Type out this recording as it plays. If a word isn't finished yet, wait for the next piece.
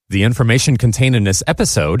The information contained in this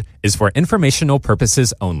episode is for informational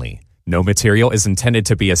purposes only. No material is intended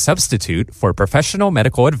to be a substitute for professional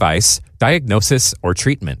medical advice, diagnosis, or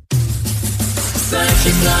treatment. First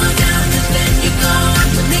you go down and then you go up,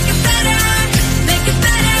 but make it better,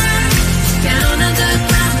 down on the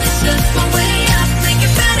ground, it's just one way up, make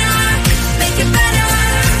it better,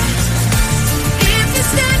 if you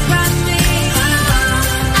stand by me,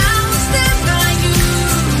 I will stand by you,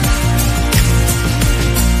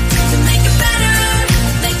 to make it better.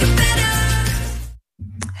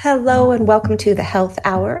 Hello and welcome to the Health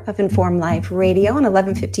Hour of Informed Life Radio on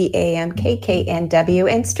 1150 AM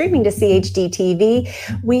KKNW and streaming to CHD TV.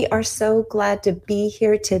 We are so glad to be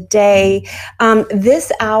here today.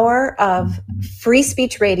 This hour of free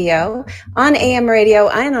speech radio on AM radio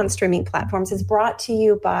and on streaming platforms is brought to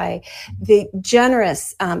you by the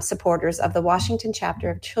generous supporters of the Washington chapter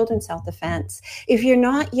of Children's Health Defense. If you're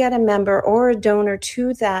not yet a member or a donor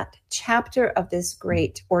to that chapter of this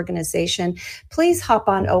great organization, please hop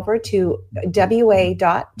on over to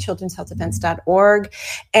wa.childrenshealthdefense.org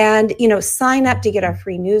and, sign up to get our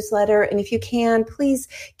free newsletter. And if you can, please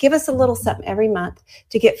give us a little something every month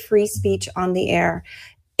to get free speech on the air.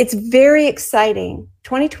 It's very exciting.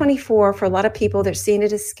 2024, for a lot of people, they're seeing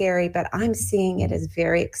it as scary, but I'm seeing it as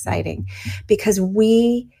very exciting because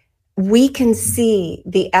we can see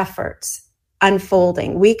the efforts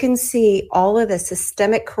unfolding. We can see all of the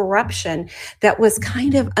systemic corruption that was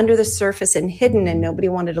kind of under the surface and hidden and nobody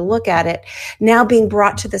wanted to look at it now being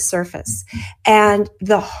brought to the surface. And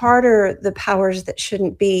the harder the powers that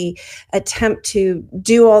shouldn't be attempt to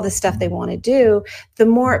do all the stuff they want to do, the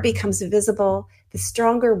more it becomes visible, the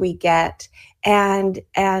stronger we get, and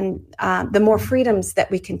the more freedoms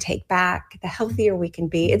that we can take back, the healthier we can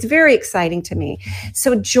be. It's very exciting to me.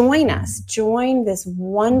 So join us, join this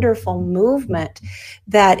wonderful movement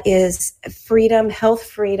that is freedom, health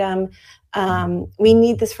freedom. We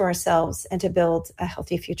need this for ourselves and to build a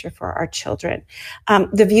healthy future for our children.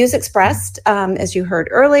 The views expressed, as you heard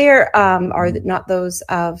earlier, are not those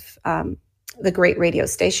of the great radio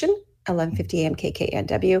station, 1150 AM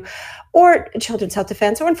KKNW, or Children's Health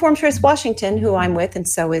Defense, or Informed Choice Washington, who I'm with, and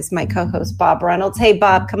so is my co-host, Bob Reynolds. Hey,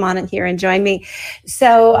 Bob, come on in here and join me.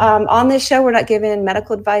 So on this show, we're not giving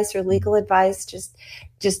medical advice or legal advice, just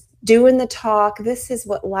doing the talk. This is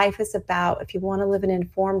what life is about. If you want to live an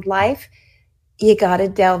informed life, you got to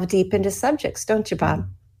delve deep into subjects, don't you, Bob?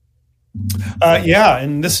 Yeah,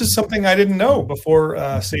 and this is something I didn't know before,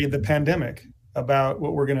 say, the pandemic, about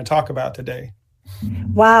what we're going to talk about today.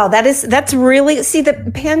 Wow, that's really, see,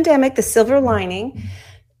 the pandemic, the silver lining,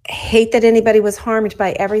 hate that anybody was harmed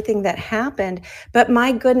by everything that happened, but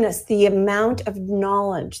my goodness, the amount of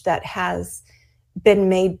knowledge that has been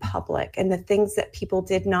made public and the things that people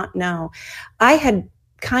did not know. I had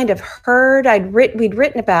kind of heard, we'd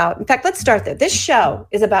written about, in fact, let's start there. This show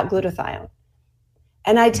is about glutathione.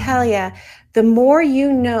 And I tell you, the more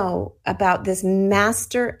you know about this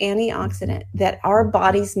master antioxidant that our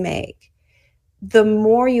bodies make, the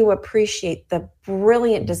more you appreciate the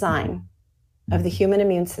brilliant design of the human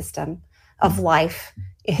immune system, of life.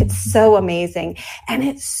 It's so amazing. And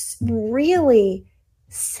it's really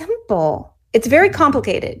simple. It's very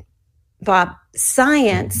complicated, Bob.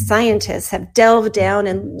 Scientists have delved down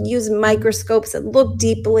and used microscopes and looked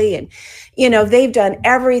deeply. And, they've done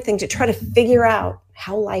everything to try to figure out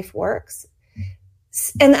how life works.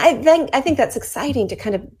 And I think that's exciting to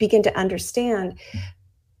kind of begin to understand.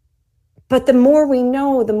 But the more we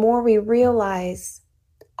know, the more we realize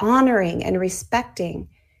honoring and respecting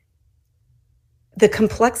the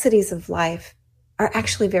complexities of life are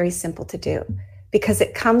actually very simple to do, because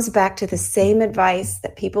it comes back to the same advice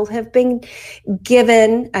that people have been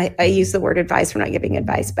given. I use the word advice, we're not giving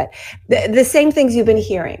advice, but the same things you've been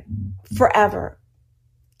hearing forever.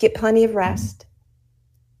 Get plenty of rest,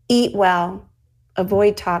 eat well,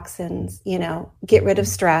 avoid toxins, get rid of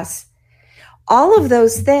stress. All of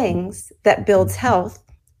those things that builds health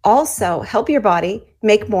also help your body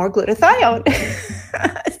make more glutathione.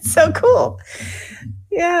 It's so cool.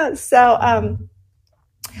 Yeah. So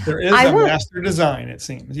there is a master design, it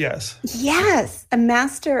seems. Yes. Yes. A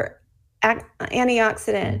master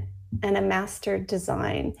antioxidant and a master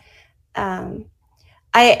design.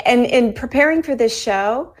 In preparing for this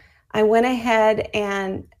show, I went ahead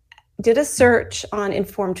and did a search on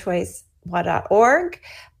informedchoice.org,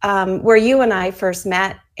 where you and I first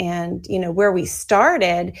met, and where we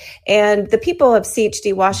started. And the people of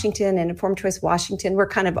CHD Washington and Informed Choice Washington were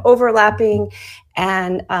kind of overlapping,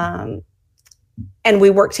 and we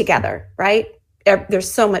work together, right?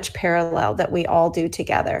 There's so much parallel that we all do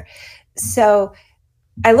together. So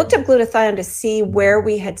I looked up glutathione to see where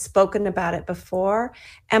we had spoken about it before.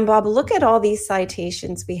 And Bob, look at all these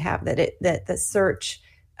citations we have that the search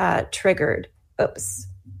triggered. Oops,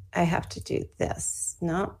 I have to do this.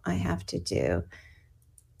 No, I have to do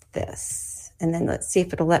this. And then let's see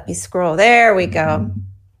if it'll let me scroll. There we go.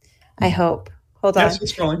 I hope. Hold on. Yes,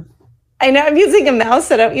 it's scrolling. I know I'm using a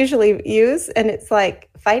mouse I don't usually use, and it's like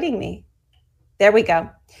fighting me. There we go.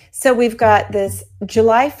 So we've got this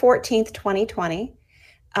July 14th, 2020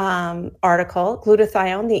 article,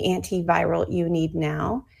 Glutathione, the antiviral you need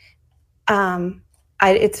now.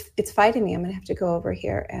 It's fighting me. I'm going to have to go over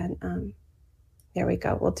here and there we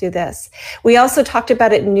go. We'll do this. We also talked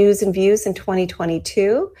about it in News and Views in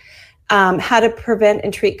 2022. How to prevent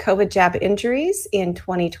and treat COVID jab injuries in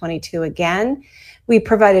 2022 again. We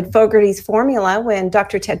provided Fogarty's formula when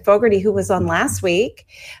Dr. Ted Fogarty, who was on last week,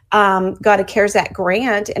 got a CARES Act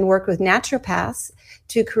grant and worked with naturopaths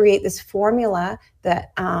to create this formula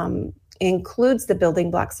that includes the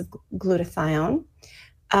building blocks of glutathione.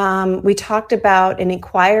 We talked about an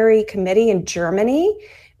inquiry committee in Germany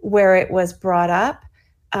where it was brought up.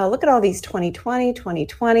 Look at all these 2020,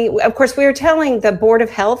 2020. Of course, we were telling the Board of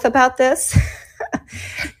Health about this.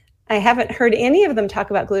 I haven't heard any of them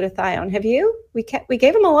talk about glutathione. Have you? We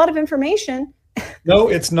gave them a lot of information. No,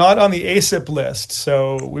 it's not on the ACIP list,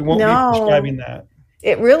 so we won't be prescribing that.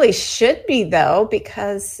 It really should be, though,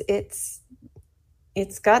 because it's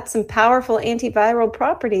got some powerful antiviral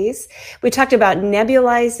properties. We talked about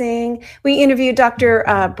nebulizing. We interviewed Dr.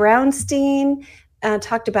 Brownstein,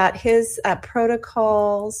 talked about his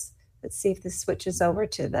protocols. Let's see if this switches over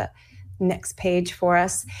to the next page for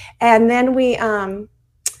us. And then we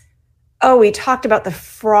talked about the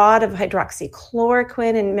fraud of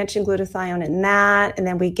hydroxychloroquine and mentioned glutathione in that. And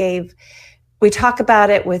then we talk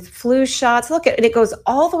about it with flu shots. Look at it. It goes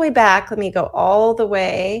all the way back. Let me go all the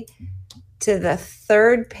way to the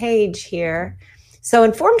third page here. So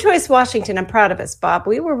Informed Choice Washington, I'm proud of us, Bob.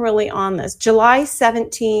 We were really on this. July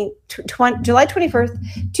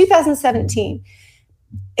 21st, 2017.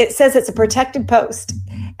 It says it's a protected post.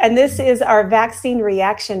 And this is our vaccine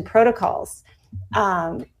reaction protocols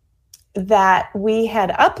that we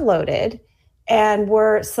had uploaded and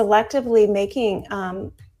were selectively making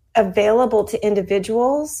available to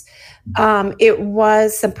individuals. It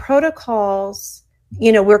was some protocols.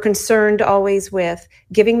 We're concerned always with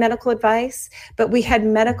giving medical advice, but we had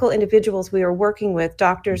medical individuals we were working with,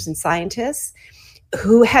 doctors and scientists,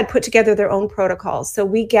 who had put together their own protocols. So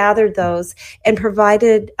we gathered those and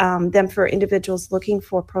provided them for individuals looking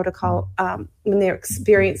for protocol when they're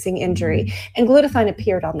experiencing injury. And glutathione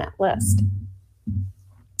appeared on that list.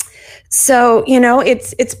 So,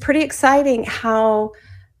 it's pretty exciting how,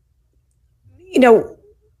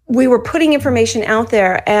 we were putting information out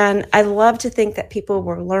there, and I love to think that people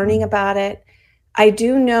were learning about it. I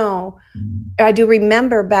do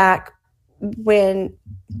remember back when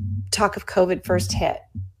talk of COVID first hit,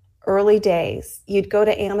 early days, you'd go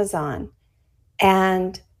to Amazon,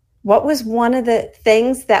 and what was one of the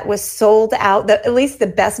things that was sold out, that at least the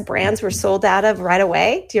best brands were sold out of right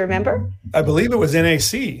away? Do you remember? I believe it was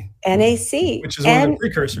NAC. NAC. Which is one of the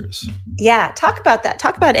precursors. Yeah, talk about that.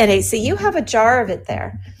 Talk about NAC. You have a jar of it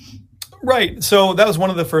there. Right. So that was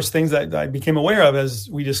one of the first things that I became aware of as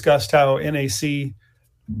we discussed how NAC,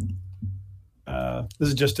 this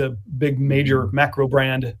is just a big major macro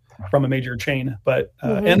brand from a major chain, but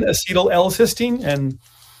N-acetyl L-cysteine. And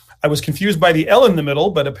I was confused by the L in the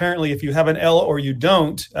middle, but apparently if you have an L or you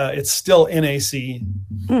don't, it's still NAC.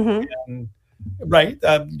 And, right.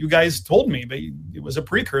 You guys told me, but it was a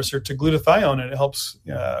precursor to glutathione, and it helps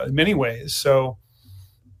in many ways. So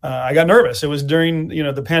I got nervous. It was during,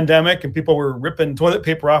 the pandemic, and people were ripping toilet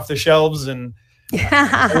paper off the shelves. And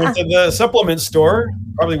I went to the supplement store,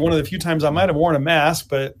 probably one of the few times I might have worn a mask,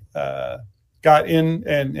 but got in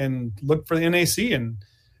and looked for the NAC,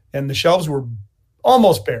 and the shelves were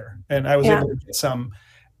almost bare, and I was able to get some.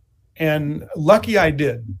 And lucky I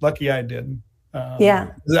did. I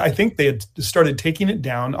think they had started taking it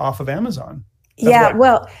down off of Amazon.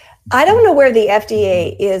 Well, I don't know where the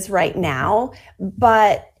FDA is right now,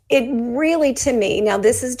 but it really, to me, now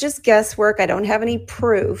this is just guesswork. I don't have any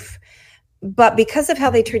proof, but because of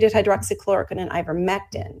how they treated hydroxychloroquine and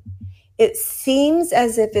ivermectin, it seems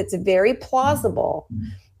as if it's very plausible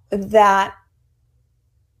that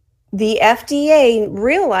the FDA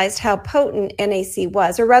realized how potent NAC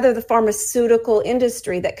was, or rather the pharmaceutical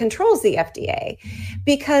industry that controls the FDA,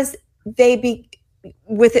 because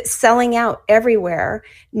with it selling out everywhere,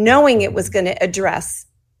 knowing it was going to address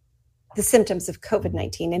the symptoms of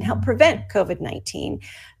COVID-19 and help prevent COVID-19,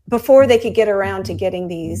 before they could get around to getting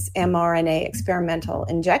these mRNA experimental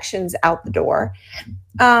injections out the door,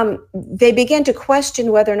 they began to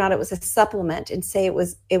question whether or not it was a supplement and say it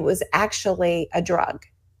was actually a drug,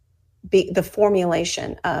 the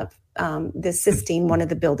formulation of the cysteine, one of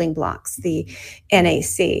the building blocks, the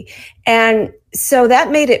NAC. And so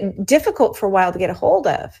that made it difficult for a while to get a hold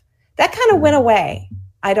of. That kind of went away.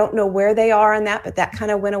 I don't know where they are on that, but that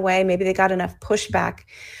kind of went away. Maybe they got enough pushback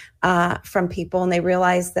from people, and they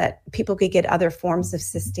realized that people could get other forms of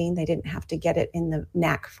cysteine. They didn't have to get it in the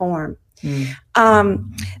NAC form.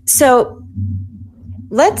 So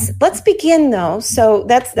let's begin though. So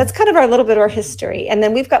that's kind of our little bit of our history, and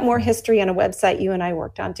then we've got more history on a website you and I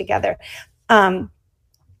worked on together. I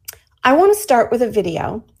want to start with a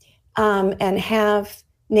video and have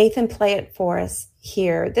Nathan play it for us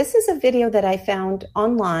here. This is a video that I found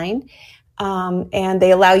online. And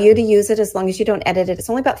they allow you to use it as long as you don't edit it. It's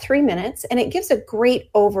only about 3 minutes, and it gives a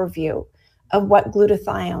great overview of what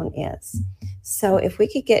glutathione is. So if we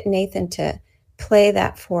could get Nathan to play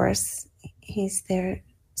that for us. He's there.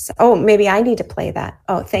 So, maybe I need to play that.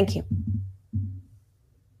 Oh, thank you.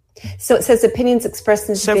 So it says opinions expressed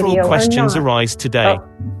in this video Several questions are not. arise today.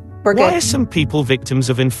 We're Why good. are some people victims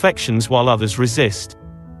of infections while others resist?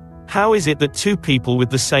 How is it that two people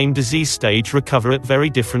with the same disease stage recover at very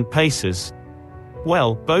different paces?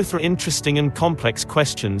 Well, both are interesting and complex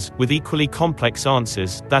questions, with equally complex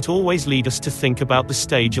answers, that always lead us to think about the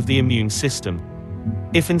stage of the immune system.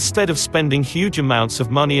 If instead of spending huge amounts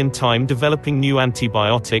of money and time developing new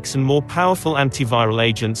antibiotics and more powerful antiviral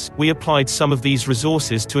agents, we applied some of these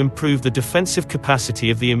resources to improve the defensive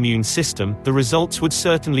capacity of the immune system, the results would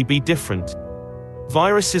certainly be different.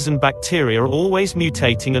 Viruses and bacteria are always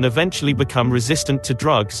mutating and eventually become resistant to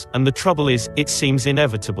drugs, and the trouble is, it seems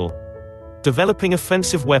inevitable. Developing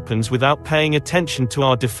offensive weapons without paying attention to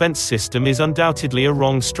our defense system is undoubtedly a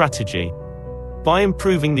wrong strategy. By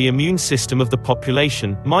improving the immune system of the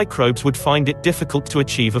population, microbes would find it difficult to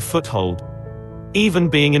achieve a foothold. Even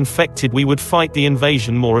being infected, we would fight the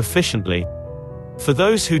invasion more efficiently. For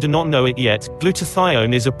those who do not know it yet,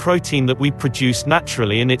 glutathione is a protein that we produce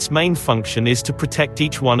naturally, and its main function is to protect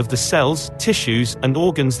each one of the cells, tissues, and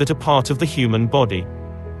organs that are part of the human body.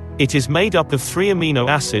 It is made up of 3 amino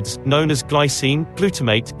acids, known as glycine,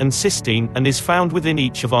 glutamate, and cysteine, and is found within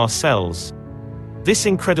each of our cells. This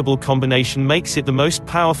incredible combination makes it the most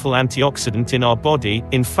powerful antioxidant in our body.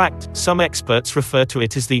 In fact, some experts refer to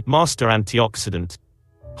it as the master antioxidant.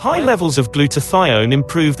 High levels of glutathione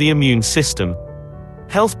improve the immune system.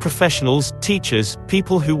 Health professionals, teachers,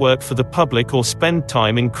 people who work for the public or spend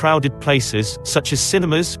time in crowded places, such as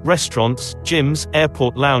cinemas, restaurants, gyms,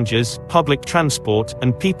 airport lounges, public transport,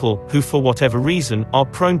 and people who, for whatever reason, are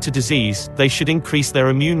prone to disease, they should increase their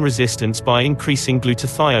immune resistance by increasing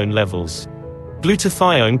glutathione levels.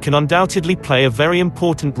 Glutathione can undoubtedly play a very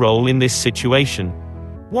important role in this situation.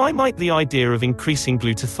 Why might the idea of increasing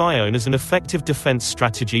glutathione as an effective defense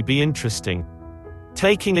strategy be interesting?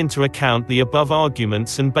 Taking into account the above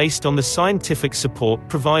arguments and based on the scientific support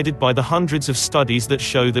provided by the hundreds of studies that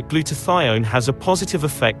show that glutathione has a positive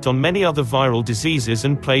effect on many other viral diseases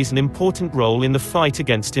and plays an important role in the fight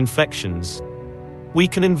against infections, we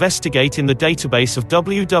can investigate in the database of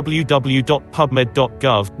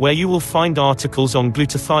www.pubmed.gov, where you will find articles on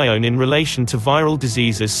glutathione in relation to viral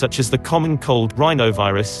diseases such as the common cold,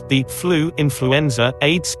 rhinovirus, the flu, influenza,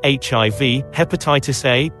 AIDS, HIV, hepatitis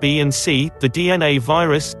A, B and C, the DNA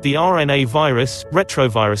virus, the RNA virus,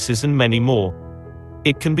 retroviruses and many more.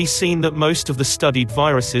 It can be seen that most of the studied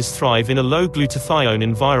viruses thrive in a low glutathione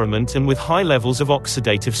environment and with high levels of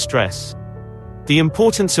oxidative stress. The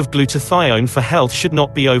importance of glutathione for health should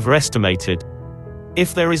not be overestimated.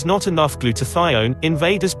 If there is not enough glutathione,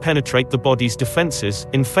 invaders penetrate the body's defenses,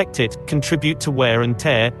 infect it, contribute to wear and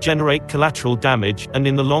tear, generate collateral damage, and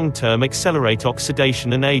in the long term accelerate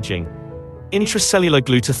oxidation and aging. Intracellular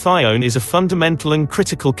glutathione is a fundamental and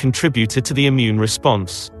critical contributor to the immune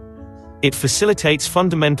response. It facilitates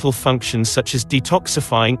fundamental functions such as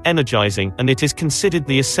detoxifying, energizing, and it is considered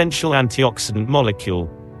the essential antioxidant molecule.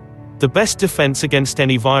 The best defense against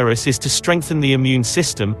any virus is to strengthen the immune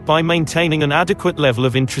system. By maintaining an adequate level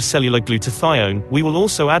of intracellular glutathione, we will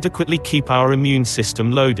also adequately keep our immune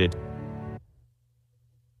system loaded.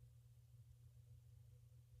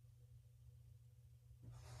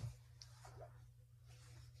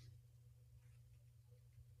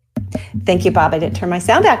 Thank you, Bob. I didn't turn my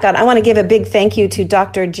sound back on. I want to give a big thank you to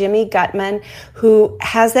Dr. Jimmy Gutman, who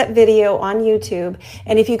has that video on YouTube.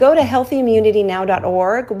 And if you go to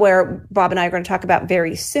healthyimmunitynow.org, where Bob and I are going to talk about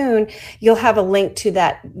very soon, you'll have a link to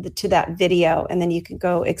that video, and then you can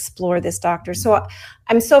go explore this doctor. So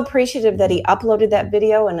I'm so appreciative that he uploaded that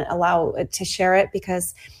video and allow it to share it,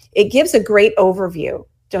 because it gives a great overview,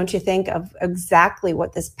 don't you think, of exactly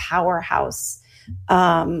what this powerhouse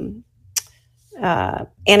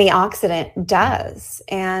antioxidant does.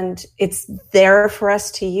 And it's there for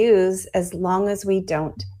us to use as long as we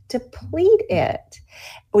don't deplete it.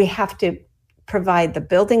 We have to provide the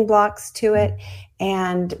building blocks to it,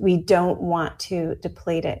 and we don't want to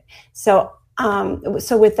deplete it. So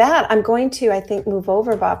with that, I'm going to, I think, move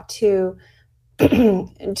over, Bob, to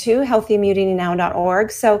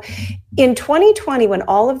healthyimmunitynow.org. So in 2020, when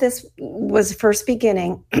all of this was first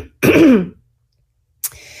beginning,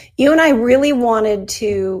 you and I really wanted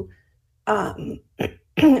to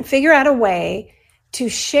figure out a way to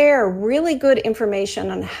share really good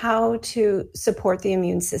information on how to support the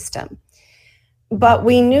immune system. But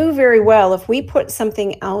we knew very well if we put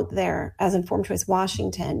something out there as Informed Choice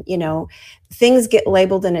Washington, things get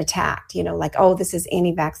labeled and attacked, like, oh, this is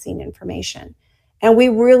anti-vaccine information. And we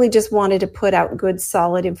really just wanted to put out good,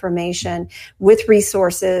 solid information with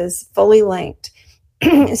resources, fully linked.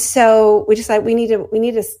 So we decided we need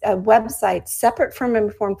a website separate from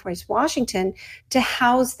Informed Choice Washington to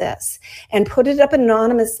house this and put it up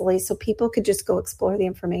anonymously so people could just go explore the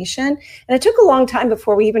information. And it took a long time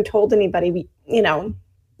before we even told anybody, we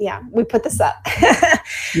put this up.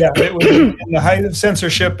 Yeah, it was in the height of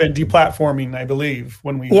censorship and deplatforming, I believe,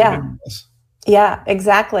 when we did this. Yeah,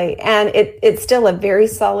 exactly. And it's still a very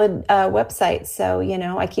solid website. So,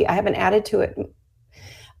 I haven't added to it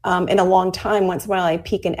in a long time. Once in a while I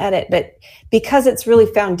peek and edit, but because it's really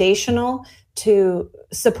foundational to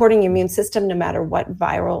supporting your immune system, no matter what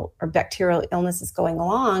viral or bacterial illness is going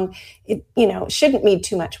along, it shouldn't need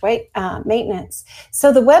too much maintenance.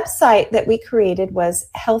 So the website that we created was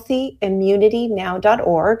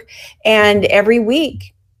healthyimmunitynow.org. And every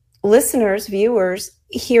week, listeners, viewers,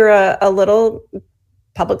 hear a little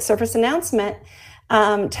public service announcement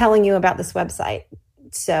telling you about this website.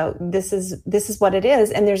 So this is what it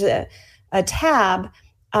is. And there's a tab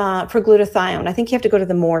for glutathione. I think you have to go to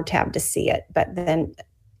the More tab to see it. But then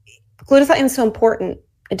glutathione is so important,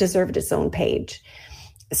 it deserved its own page.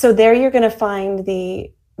 So there you're going to find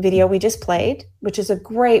the video we just played, which is a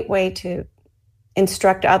great way to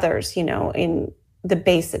instruct others, in the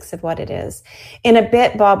basics of what it is. In a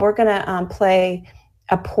bit, Bob, we're going to play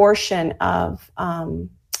a portion of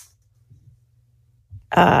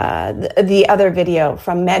the other video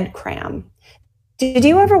from MedCram. Did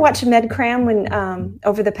you ever watch MedCram when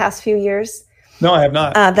over the past few years? No, I have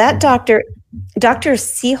not. That Dr.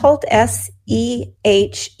 Seheult, Seheult,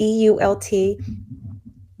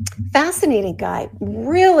 fascinating guy,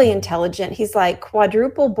 really intelligent. He's like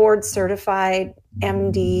quadruple board certified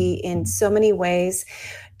MD in so many ways,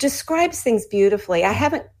 describes things beautifully. I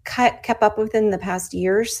haven't kept up with him in the past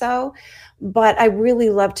year or so, but I really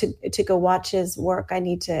love to go watch his work. I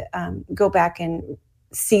need to go back and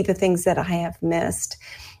see the things that I have missed.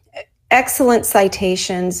 Excellent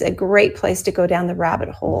citations, a great place to go down the rabbit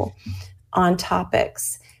hole on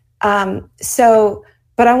topics.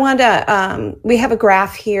 But I want to, we have a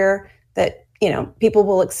graph here that, people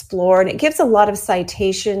will explore, and it gives a lot of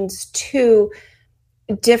citations to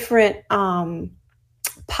different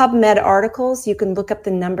PubMed articles. You can look up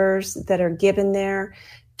the numbers that are given there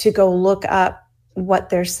to go look up what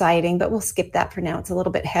they're citing, but we'll skip that for now. It's a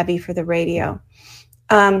little bit heavy for the radio.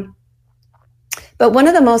 But one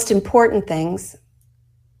of the most important things,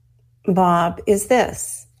 Bob, is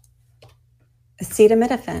this: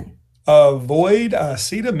 acetaminophen. Avoid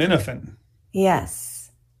acetaminophen.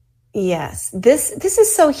 Yes. This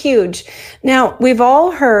is so huge. Now, we've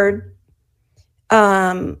all heard,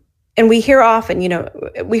 and we hear often,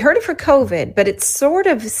 we heard it for COVID, but it's sort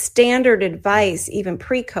of standard advice, even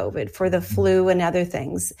pre-COVID, for the flu and other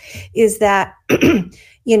things, is that,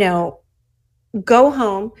 go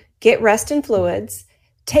home, get rest and fluids,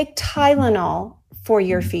 take Tylenol for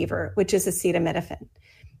your fever, which is acetaminophen.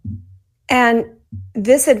 And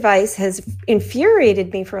this advice has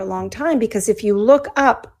infuriated me for a long time, because if you look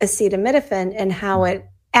up acetaminophen and how it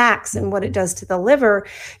acts and what it does to the liver,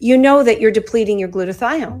 you know that you're depleting your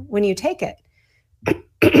glutathione when you take it.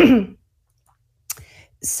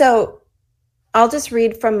 So I'll just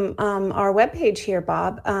read from our webpage here,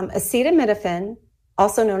 Bob. Acetaminophen,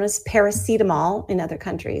 also known as paracetamol in other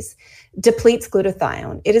countries, depletes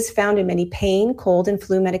glutathione. It is found in many pain, cold, and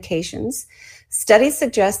flu medications, Studies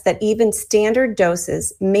suggest that even standard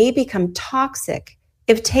doses may become toxic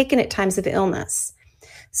if taken at times of illness.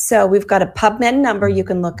 So we've got a PubMed number you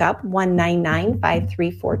can look up,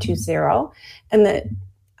 199-53420. And the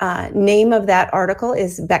name of that article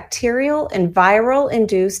is Bacterial and Viral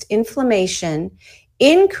Induced Inflammation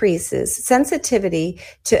Increases Sensitivity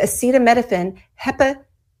to Acetaminophen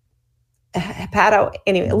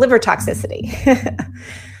liver toxicity.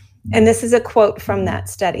 And this is a quote from that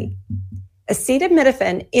study.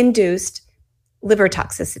 Acetaminophen-induced liver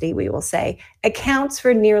toxicity, we will say, accounts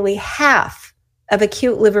for nearly half of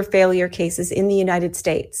acute liver failure cases in the United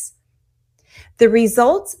States. The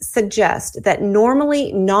results suggest that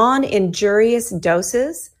normally non-injurious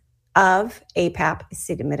doses of APAP,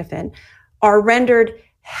 acetaminophen, are rendered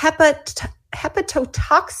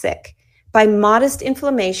hepatotoxic by modest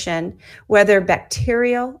inflammation, whether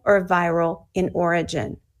bacterial or viral in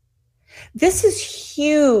origin. This is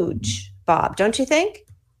huge, Bob, don't you think?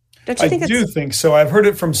 Don't you think I do think so. I've heard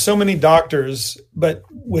it from so many doctors, but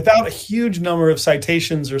without a huge number of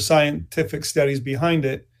citations or scientific studies behind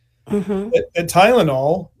it, that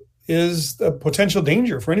Tylenol is a potential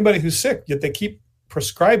danger for anybody who's sick, yet they keep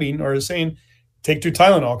prescribing or saying, take 2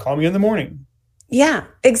 Tylenol, call me in the morning. Yeah,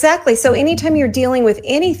 exactly. So anytime you're dealing with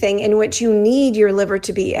anything in which you need your liver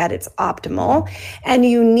to be at its optimal and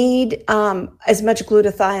you need as much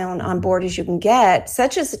glutathione on board as you can get,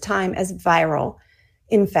 such as a time as viral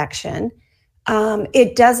infection,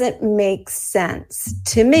 it doesn't make sense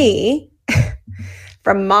to me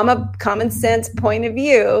from mama common sense point of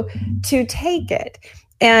view to take it.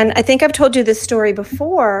 And I think I've told you this story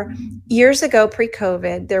before. Years ago,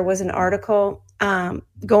 pre-COVID, there was an article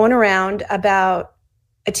going around about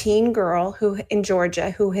a teen girl in Georgia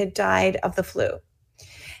who had died of the flu.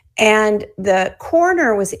 And the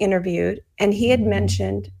coroner was interviewed and he had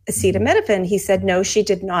mentioned acetaminophen. He said, no, she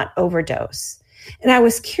did not overdose. And I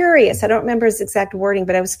was curious. I don't remember his exact wording,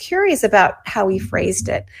 but I was curious about how he phrased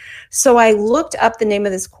it. So I looked up the name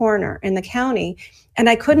of this coroner in the county, and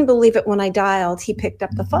I couldn't believe it when I dialed. He picked up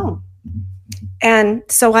the phone. And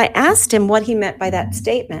so I asked him what he meant by that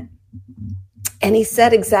statement. And he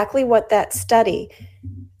said exactly what that study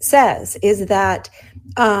says, is that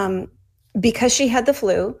because she had the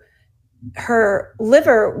flu, her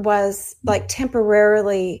liver was like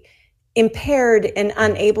temporarily impaired and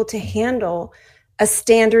unable to handle a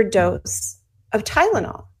standard dose of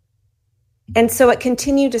Tylenol. And so it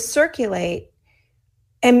continued to circulate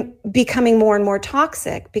and becoming more and more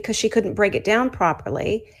toxic because she couldn't break it down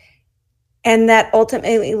properly. And that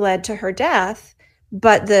ultimately led to her death.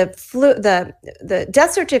 But the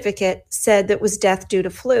death certificate said that it was death due to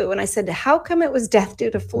flu. And I said, how come it was death due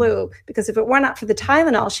to flu? Because if it were not for the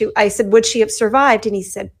Tylenol, I said, would she have survived? And he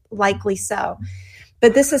said, likely so.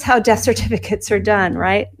 But this is how death certificates are done,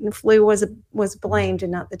 right? The flu was blamed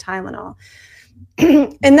and not the Tylenol.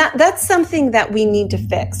 And that's something that we need to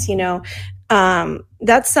fix,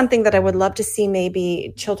 that's something that I would love to see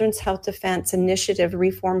maybe Children's Health Defense Initiative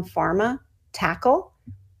Reform Pharma tackle,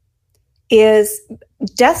 is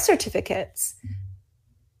death certificates.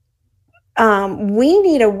 We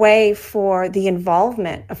need a way for the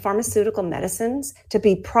involvement of pharmaceutical medicines to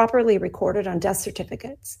be properly recorded on death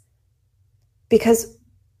certificates. Because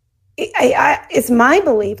it's my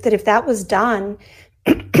belief that if that was done,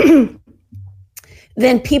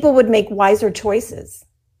 then people would make wiser choices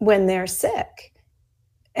when they're sick.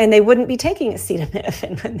 And they wouldn't be taking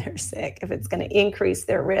acetaminophen when they're sick if it's going to increase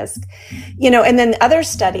their risk. And then other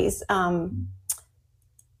studies,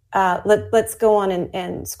 let's go on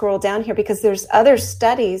and scroll down here, because there's other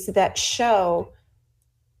studies that show,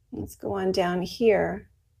 let's go on down here.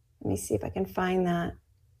 Let me see if I can find that.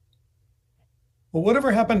 Well,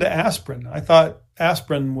 whatever happened to aspirin? I thought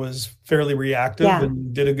aspirin was fairly reactive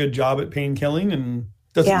and did a good job at pain killing and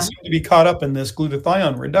doesn't seem to be caught up in this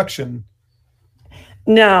glutathione reduction.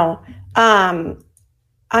 No. I'm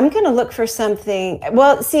going to look for something.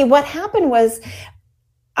 Well, see, what happened was,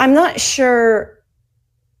 I'm not sure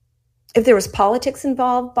if there was politics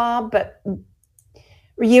involved, Bob, but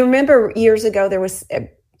you remember years ago,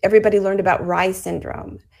 everybody learned about Rye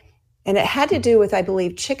syndrome. And it had to do with, I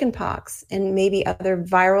believe, chickenpox and maybe other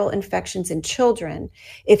viral infections in children.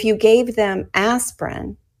 If you gave them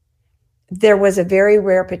aspirin, there was a very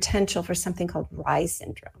rare potential for something called Rye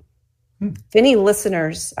syndrome. If any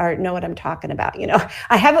listeners know what I'm talking about,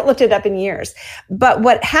 I haven't looked it up in years. But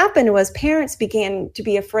what happened was parents began to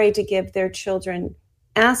be afraid to give their children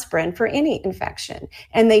aspirin for any infection.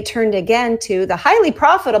 And they turned again to the highly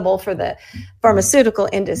profitable for the pharmaceutical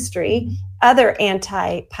industry, other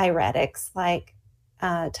antipyretics like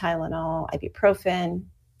Tylenol, ibuprofen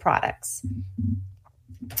products.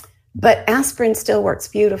 But aspirin still works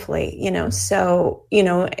beautifully, so,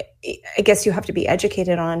 I guess you have to be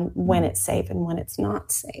educated on when it's safe and when it's not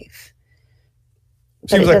safe.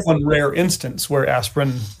 Seems like one rare instance where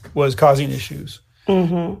aspirin was causing issues.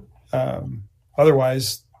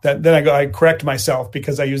 Otherwise, then I correct myself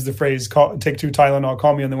because I use the phrase take 2 Tylenol,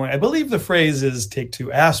 call me in the morning. I believe the phrase is take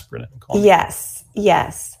 2 aspirin and call me.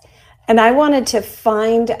 Yes. And I wanted to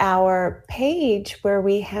find our page where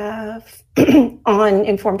we have on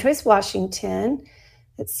Informed Choice Washington.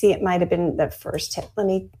 Let's see, it might have been the first tip. Let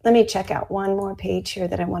me check out one more page here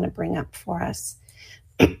that I want to bring up for us.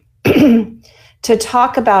 To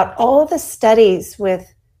talk about all the studies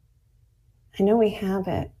with, I know we have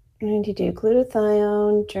it. I'm going to do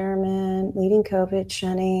glutathione, German, leading COVID,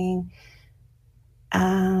 shunning.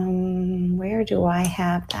 Where do I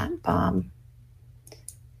have that, Bob?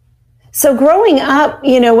 So growing up,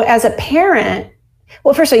 as a parent,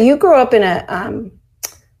 well, first of all, you grew up in a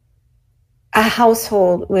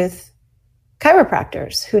household with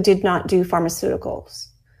chiropractors who did not do pharmaceuticals.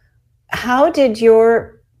 How did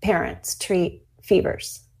your parents treat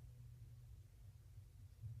fevers?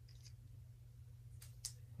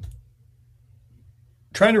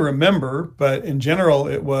 Trying to remember, but in general,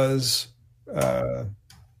 it was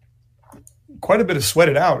quite a bit of sweat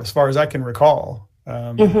it out as far as I can recall.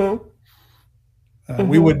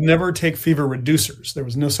 We would never take fever reducers. There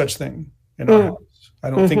was no such thing in our house. I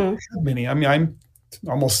don't think we had many. I mean, I'm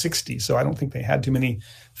almost 60, so I don't think they had too many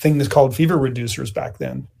things called fever reducers back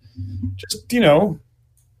then. Just,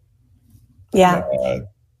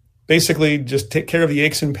 basically just take care of the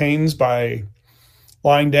aches and pains by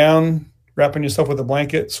lying down, wrapping yourself with a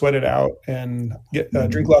blanket, sweat it out, and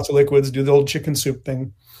drink lots of liquids, do the old chicken soup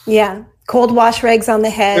thing. Yeah. Cold wash regs on the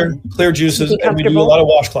head. Clear juices. And we do a lot of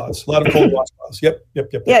washcloths, a lot of cold washcloths. Yep.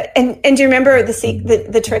 Yeah. And do you remember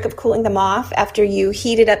the trick of cooling them off after you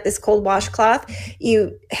heated up this cold washcloth?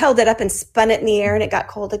 You held it up and spun it in the air and it got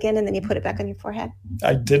cold again, and then you put it back on your forehead.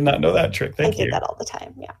 I did not know that trick. Thank you. I did that all the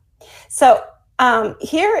time. Yeah. So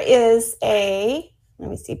here is let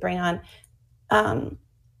me see, bring on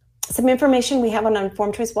some information we have on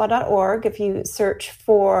informedchoicewa.org. If you search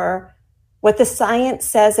for what the science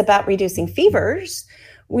says about reducing fevers,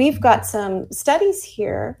 we've got some studies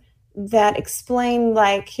here that explain,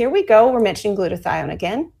 here we go, we're mentioning glutathione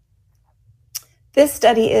again. This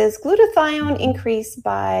study is glutathione increased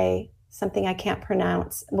by something I can't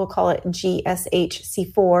pronounce, we'll call it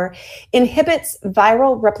GSHC4, inhibits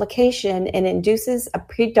viral replication and induces a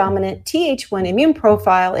predominant Th1 immune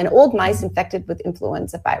profile in old mice infected with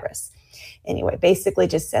influenza virus. Anyway, basically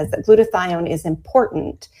just says that glutathione is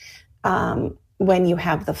important when you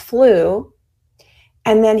have the flu.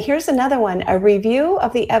 And then here's another one, a review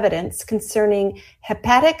of the evidence concerning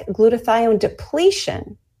hepatic glutathione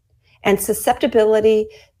depletion and susceptibility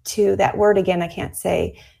to that word again, I can't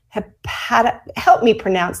say, help me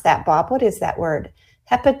pronounce that, Bob. What is that word?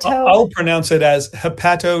 I'll pronounce it as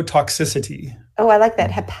hepatotoxicity. Oh, I like that.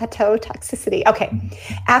 Hepatotoxicity. Okay.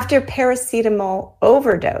 After paracetamol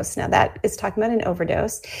overdose. Now that is talking about an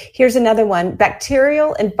overdose. Here's another one.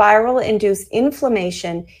 Bacterial and viral induced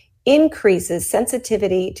inflammation increases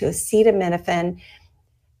sensitivity to acetaminophen.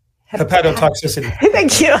 Hepatotoxicity.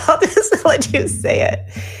 Thank you. I'll just let you say it.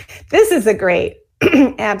 This is a great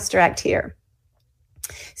abstract here.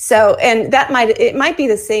 So, and it might be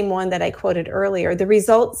the same one that I quoted earlier. The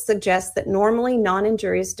results suggest that normally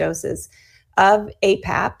non-injurious doses of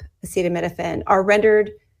APAP, acetaminophen, are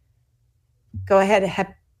rendered,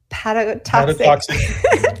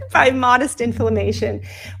 hepatotoxic by modest inflammation,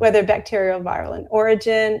 whether bacterial, viral in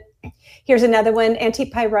origin. Here's another one,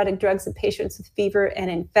 antipyretic drugs in patients with fever and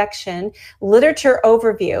infection. Literature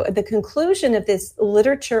overview. The conclusion of this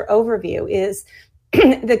literature overview is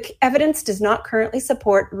the evidence does not currently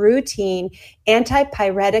support routine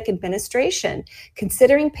antipyretic administration.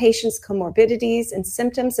 Considering patients' comorbidities and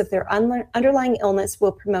symptoms of their underlying illness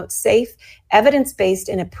will promote safe, evidence-based,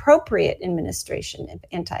 and appropriate administration of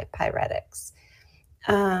antipyretics.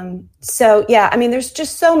 So, yeah, I mean, there's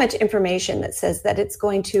just so much information that says that it's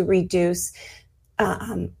going to reduce. So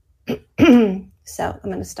I'm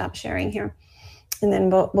going to stop sharing here. And then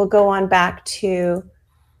we'll go on back to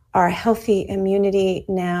our Healthy Immunity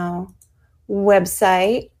Now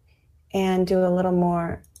website and do a little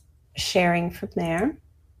more sharing from there.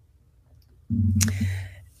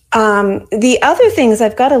 The other things,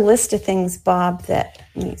 I've got a list of things, Bob, that,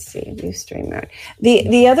 let me see, view stream mode.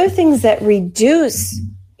 The other things that reduce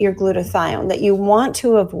your glutathione that you want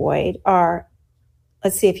to avoid are,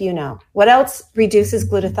 let's see if you know. What else reduces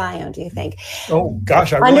glutathione, do you think? Oh,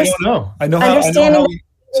 gosh, I really don't know. I know how in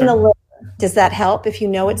the liver. Does that help if you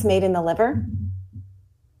know it's made in the liver?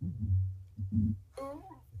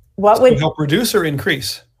 What would help reduce or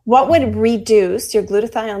increase? What would reduce your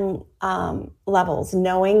glutathione levels,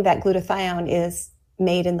 knowing that glutathione is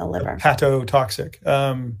made in the liver? Hepatotoxic.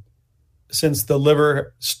 Since the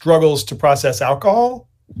liver struggles to process alcohol.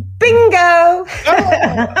 Bingo!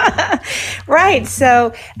 Oh. Right.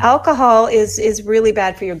 So alcohol is really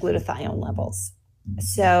bad for your glutathione levels.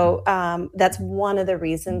 So that's one of the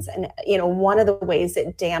reasons, and one of the ways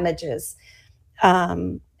it damages.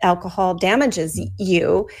 Alcohol damages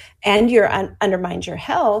you and undermines your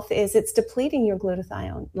health is it's depleting your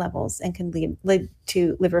glutathione levels and can lead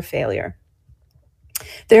to liver failure.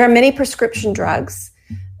 There are many prescription drugs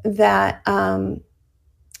that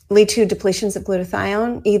lead to depletions of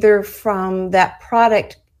glutathione, either from that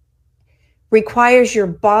product requires your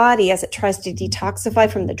body, as it tries to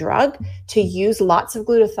detoxify from the drug, to use lots of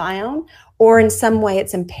glutathione, or in some way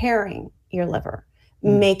it's impairing your liver,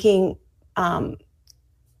 making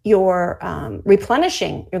your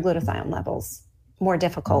replenishing your glutathione levels more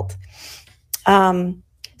difficult.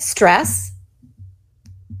 Stress.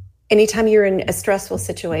 Anytime you're in a stressful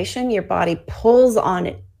situation, your body pulls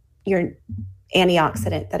on your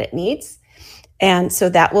antioxidant that it needs. And so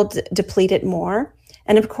that will deplete it more.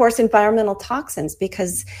 And of course, environmental toxins,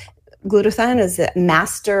 because glutathione is a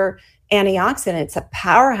master antioxidant. It's a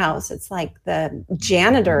powerhouse. It's like the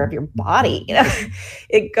janitor of your body.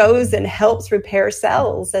 It goes and helps repair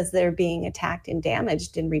cells as they're being attacked and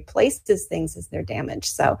damaged, and replaces things as they're damaged.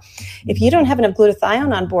 So if you don't have enough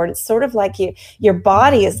glutathione on board, it's sort of like your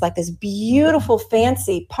body is like this beautiful,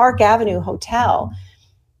 fancy Park Avenue hotel.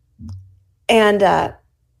 And I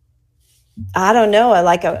don't know,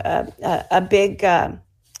 like a big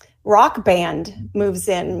rock band moves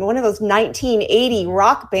in. One of those 1980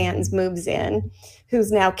 rock bands moves in,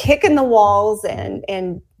 who's now kicking the walls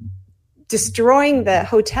and destroying the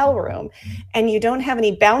hotel room. And you don't have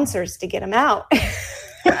any bouncers to get them out.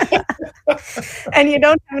 And you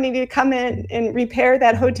don't have any to come in and repair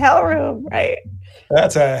that hotel room, right?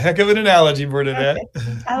 That's a heck of an analogy, Bernadette.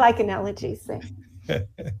 I like analogies.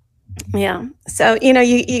 Yeah. So,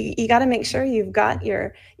 you got to make sure you've got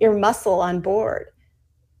your muscle on board.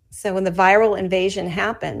 So when the viral invasion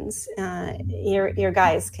happens, your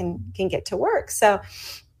guys can get to work. So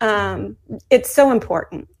it's so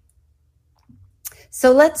important.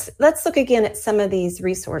 So let's look again at some of these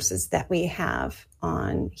resources that we have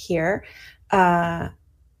on here. Glutathione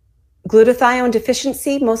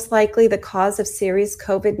deficiency, most likely the cause of serious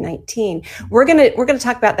COVID-19. We're gonna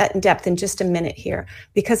talk about that in depth in just a minute here,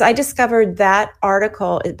 because I discovered that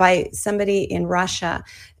article by somebody in Russia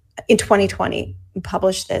in 2020.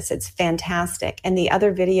 Published this. It's fantastic. And the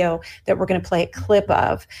other video that we're going to play a clip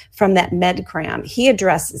of from that MedCram, he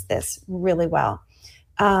addresses this really well.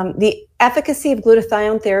 The efficacy of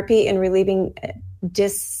glutathione therapy in relieving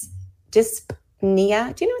dyspnea. Do you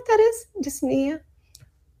know what that is? Dyspnea?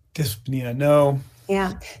 Dyspnea, no.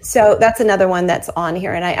 Yeah. So that's another one that's on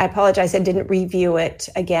here. And I apologize, I didn't review it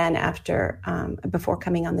again before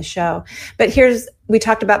coming on the show. But we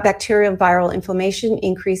talked about bacterial viral inflammation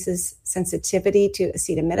increases sensitivity to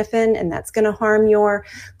acetaminophen, and that's going to harm your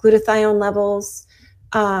glutathione levels.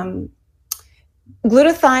 Glutathione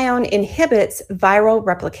inhibits viral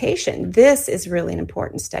replication. This is really an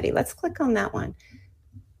important study. Let's click on that one.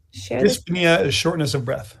 Dyspnea is shortness of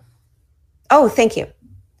breath. Oh, thank you.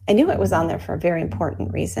 I knew it was on there for a very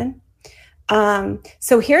important reason.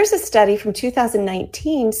 So here's a study from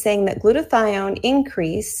 2019 saying that glutathione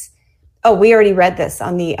increase, we already read this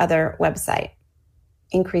on the other website,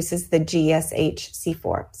 increases the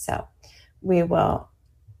GSH-C4. So we'll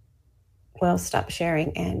stop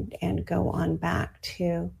sharing and go on back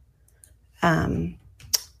to the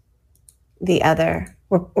other.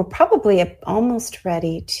 We're probably almost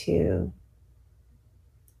ready to,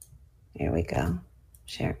 here we go.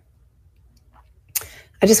 Share.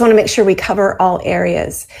 I just want to make sure we cover all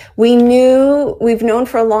areas. We've known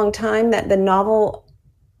for a long time that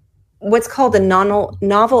what's called the novel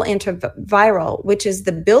antiviral, which is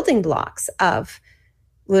the building blocks of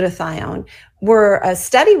glutathione, where a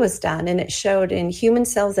study was done and it showed in human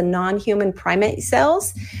cells and non-human primate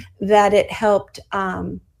cells that it helped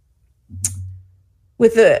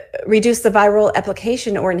reduce the viral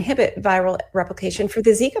application or inhibit viral replication for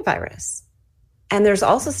the Zika virus. And there's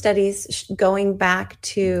also studies going back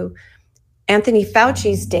to Anthony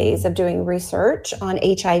Fauci's days of doing research on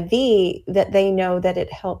HIV that they know that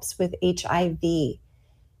it helps with HIV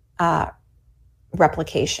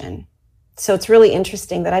replication. So it's really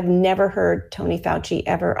interesting that I've never heard Tony Fauci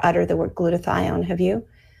ever utter the word glutathione. Have you?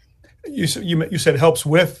 You said helps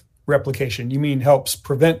with replication. You mean helps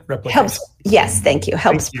prevent replication? Yes, thank you.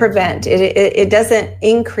 Helps Thank you. prevent. It doesn't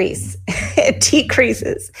increase. It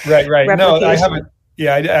decreases. Right. No, I replication. haven't.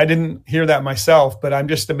 Yeah, I didn't hear that myself, but I'm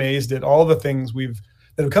just amazed at all the things that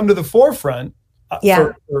have come to the forefront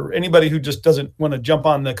for anybody who just doesn't want to jump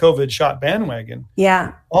on the COVID shot bandwagon.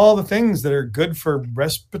 Yeah. All the things that are good for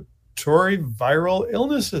respiratory viral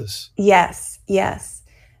illnesses. Yes.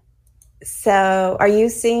 So are you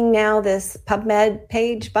seeing now this PubMed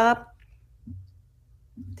page, Bob?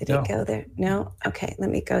 Did it go there? No? Okay, let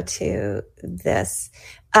me go to this.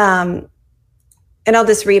 And I'll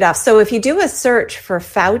just read off. So if you do a search for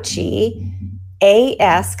Fauci,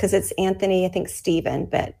 AS, because it's Anthony, I think Stephen,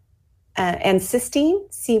 but and cysteine,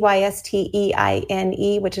 cysteine,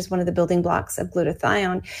 which is one of the building blocks of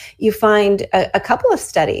glutathione, you find a couple of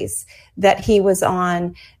studies that he was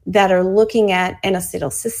on that are looking at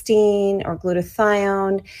N-acetylcysteine or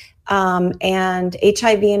glutathione and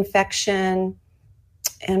HIV infection.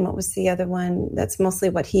 And what was the other one? That's mostly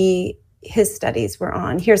what his studies were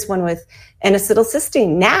on. Here's one with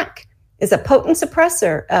N-acetylcysteine. NAC is a potent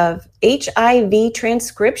suppressor of HIV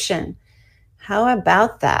transcription. How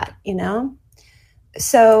about that,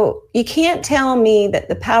 So you can't tell me that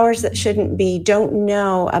the powers that shouldn't be don't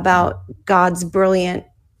know about God's brilliant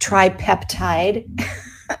tripeptide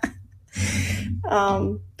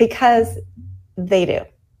because they do.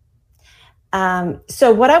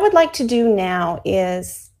 So what I would like to do now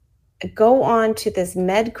is go on to this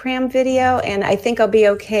MedCram video, and I think I'll be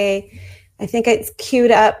okay. I think it's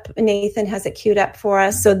queued up. Nathan has it queued up for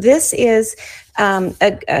us. So this is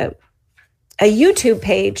a YouTube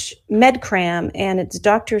page, MedCram, and it's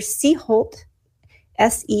Dr. Seheult,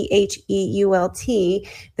 Seheult,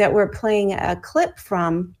 that we're playing a clip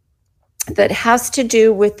from that has to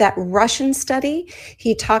do with that Russian study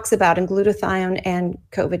he talks about in glutathione and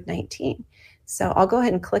COVID-19. So I'll go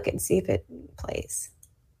ahead and click it and see if it plays.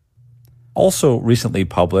 Also recently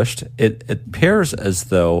published, it appears as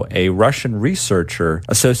though a Russian researcher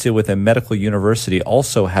associated with a medical university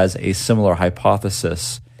also has a similar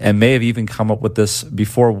hypothesis and may have even come up with this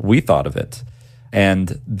before we thought of it.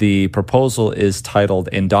 And the proposal is titled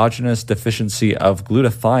Endogenous Deficiency of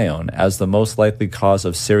Glutathione as the Most Likely Cause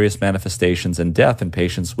of Serious Manifestations and Death in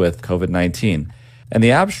Patients with COVID-19. And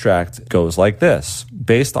the abstract goes like this.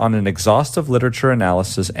 Based on an exhaustive literature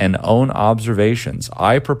analysis and own observations,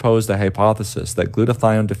 I propose the hypothesis that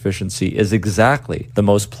glutathione deficiency is exactly the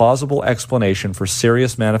most plausible explanation for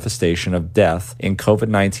serious manifestation of death in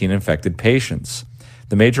COVID-19 infected patients.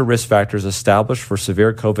 The major risk factors established for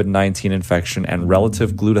severe COVID-19 infection and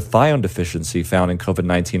relative glutathione deficiency found in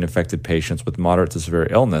COVID-19 infected patients with moderate to severe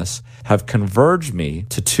illness have converged me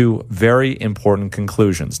to two very important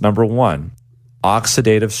conclusions. Number one,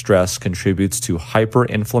 oxidative stress contributes to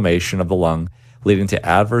hyperinflammation of the lung, leading to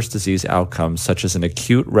adverse disease outcomes such as an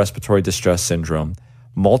acute respiratory distress syndrome,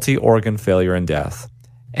 multi-organ failure, and death.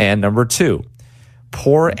 And number two,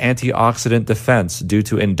 poor antioxidant defense due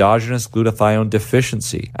to endogenous glutathione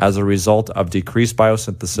deficiency as a result of decreased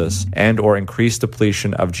biosynthesis and or increased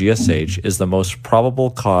depletion of GSH is the most probable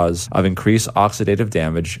cause of increased oxidative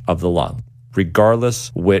damage of the lung,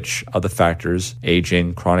 regardless which of the factors,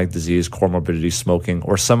 aging, chronic disease, comorbidity, smoking,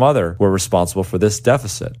 or some other, were responsible for this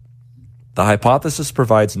deficit. The hypothesis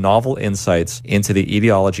provides novel insights into the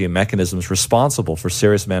etiology and mechanisms responsible for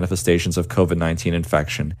serious manifestations of COVID-19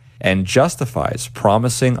 infection and justifies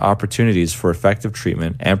promising opportunities for effective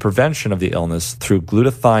treatment and prevention of the illness through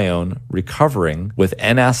glutathione recovering with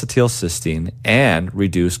N-acetylcysteine and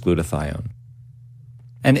reduced glutathione.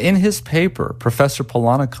 And in his paper, Professor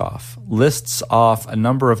Polonikoff lists off a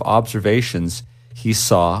number of observations he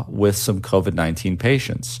saw with some COVID-19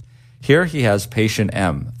 patients. Here he has patient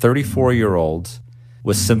M, 34-year-old,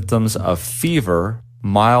 with symptoms of fever,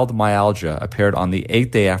 mild myalgia, appeared on the 8th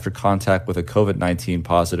day after contact with a COVID-19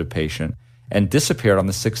 positive patient and disappeared on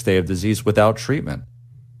the 6th day of disease without treatment.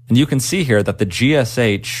 And you can see here that the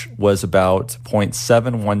GSH was about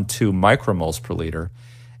 0.712 micromoles per liter,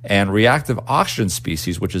 and reactive oxygen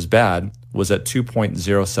species, which is bad, was at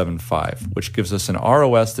 2.075, which gives us an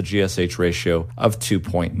ROS to GSH ratio of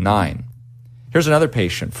 2.9. Here's another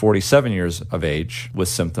patient, 47 years of age, with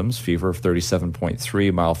symptoms, fever of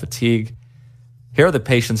 37.3, mild fatigue. Here the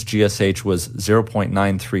patient's GSH was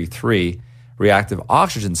 0.933. Reactive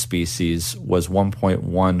oxygen species was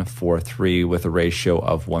 1.143 with a ratio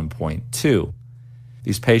of 1.2.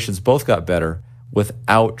 These patients both got better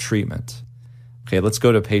without treatment. Okay, let's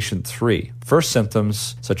go to patient 3. First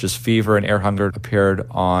symptoms, such as fever and air hunger, appeared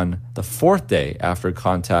on the 4th day after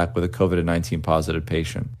contact with a COVID-19 positive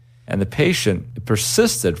patient. And the patient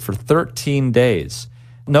persisted for 13 days.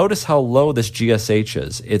 notice how low this GSH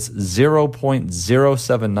is. It's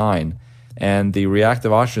 0.079, and the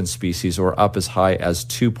reactive oxygen species were up as high as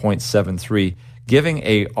 2.73, giving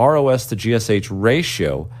a ROS to GSH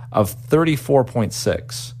ratio of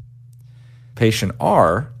 34.6. Patient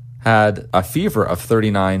R had a fever of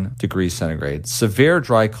 39 degrees centigrade, severe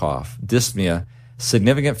dry cough, dyspnea,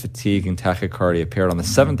 significant fatigue, and tachycardia appeared on the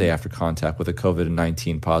 7th day after contact with a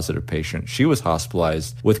COVID-19 positive patient. She was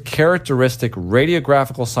hospitalized with characteristic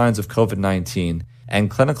radiographical signs of COVID-19,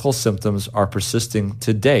 and clinical symptoms are persisting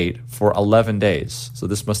to date for 11 days. So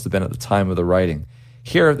this must have been at the time of the writing.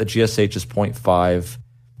 Here, the GSH is 0.5,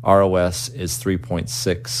 ROS is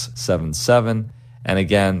 3.677, and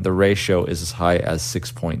again, the ratio is as high as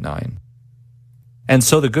 6.9. And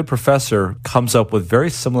so the good professor comes up with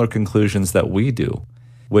very similar conclusions that we do,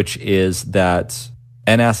 which is that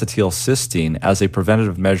N-acetylcysteine as a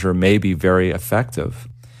preventative measure may be very effective.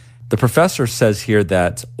 The professor says here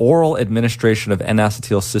that oral administration of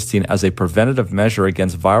N-acetylcysteine as a preventative measure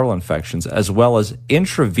against viral infections, as well as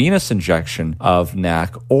intravenous injection of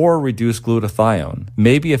NAC or reduced glutathione,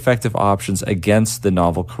 may be effective options against the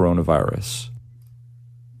novel coronavirus.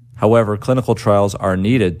 However, clinical trials are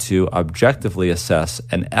needed to objectively assess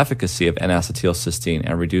an efficacy of N-acetylcysteine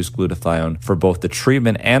and reduced glutathione for both the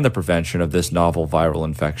treatment and the prevention of this novel viral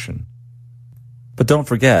infection. But don't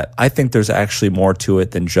forget, I think there's actually more to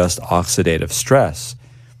it than just oxidative stress,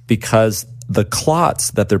 because the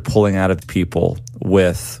clots that they're pulling out of people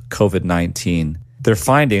with COVID-19, they're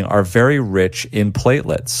finding are very rich in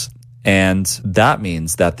platelets. And that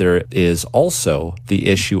means that there is also the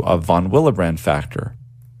issue of von Willebrand factor.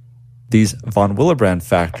 These von Willebrand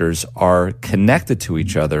factors are connected to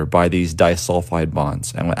each other by these disulfide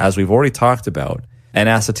bonds. And as we've already talked about,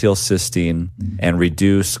 N-acetylcysteine and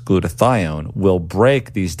reduced glutathione will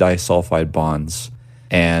break these disulfide bonds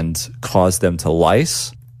and cause them to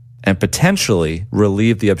lyse and potentially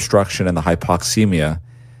relieve the obstruction and the hypoxemia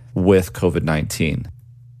with COVID-19.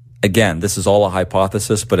 Again, this is all a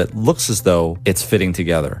hypothesis, but it looks as though it's fitting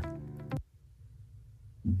together.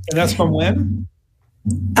 And that's from when?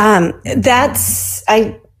 I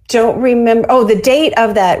don't remember. Oh, the date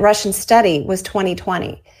of that Russian study was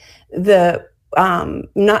 2020.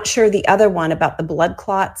 Not sure the other one about the blood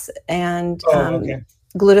clots and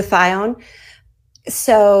glutathione.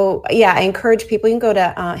 So yeah, I encourage people, you can go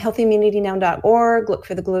to healthyimmunitynow.org, look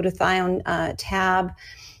for the glutathione tab,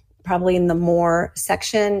 probably in the more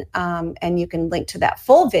section, and you can link to that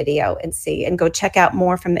full video and see, and go check out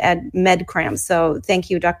more from MedCram. So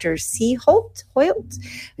thank you, Dr. C. Holt,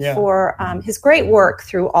 for his great work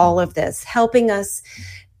through all of this, helping us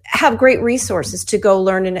have great resources to go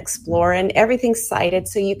learn and explore, and everything's cited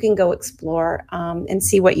so you can go explore and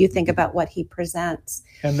see what you think about what he presents.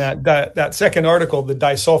 And that second article, the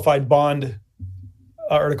disulfide bond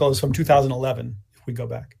article, is from 2011, if we go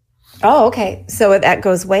back. Oh, okay. So that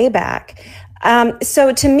goes way back.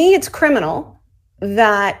 So to me, it's criminal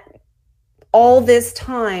that all this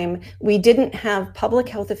time we didn't have public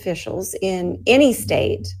health officials in any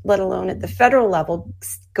state, let alone at the federal level,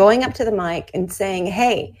 going up to the mic and saying,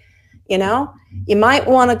 hey, you might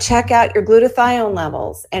want to check out your glutathione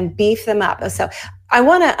levels and beef them up. So I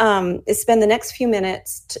want to spend the next few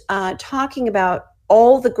minutes talking about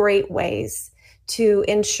all the great ways to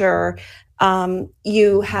ensure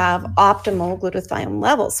you have optimal glutathione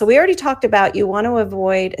levels. So we already talked about you want to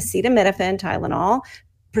avoid acetaminophen, Tylenol,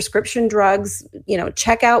 prescription drugs,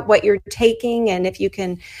 check out what you're taking. And if you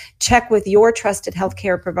can check with your trusted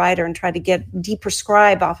healthcare provider and try to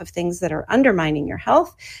deprescribe off of things that are undermining your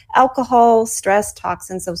health. Alcohol, stress,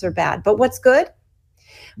 toxins, those are bad. But what's good?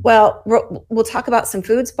 Well, we'll talk about some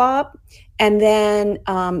foods, Bob. And then,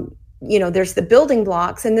 there's the building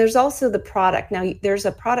blocks, and there's also the product. Now, there's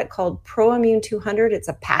a product called ProImmune 200. It's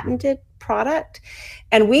a patented product.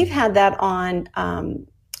 And we've had that on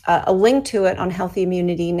a link to it on Healthy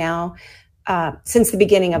Immunity Now since the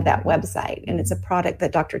beginning of that website. And it's a product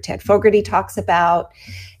that Dr. Ted Fogarty talks about.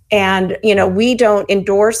 And, we don't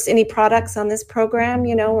endorse any products on this program,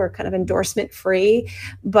 we're kind of endorsement free,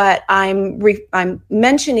 but I'm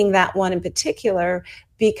mentioning that one in particular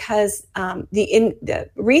because the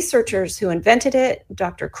researchers who invented it,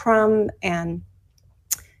 Dr. Crum, and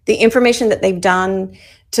the information that they've done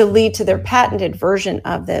to lead to their patented version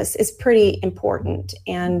of this is pretty important.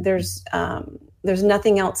 And there's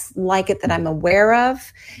nothing else like it that I'm aware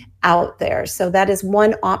of out there. So that is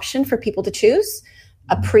one option for people to choose,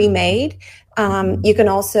 a pre-made. You can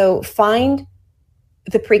also find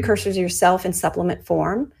the precursors yourself in supplement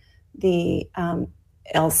form, the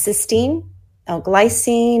L-cysteine,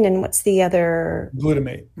 L-glycine, and what's the other?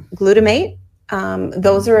 Glutamate.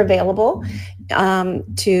 Those are available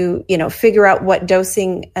to, figure out what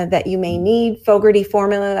dosing that you may need. Fogarty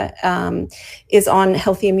formula is on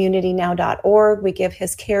healthyimmunitynow.org. We give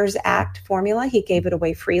his CARES Act formula. He gave it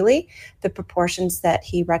away freely, the proportions that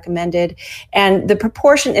he recommended. And the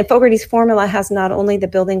proportion in Fogarty's formula has not only the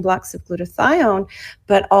building blocks of glutathione,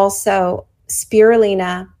 but also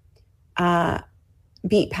spirulina,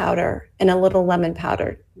 beet powder, and a little lemon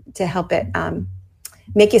powder to help it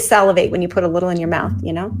make you salivate when you put a little in your mouth,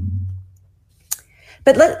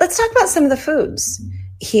 But let's talk about some of the foods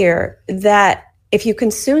here that if you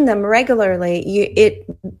consume them regularly,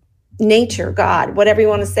 nature, God, whatever you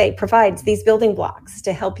want to say, provides these building blocks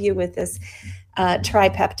to help you with this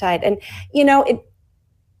tripeptide. And,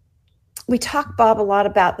 we talk, Bob, a lot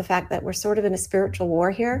about the fact that we're sort of in a spiritual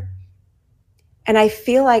war here. And I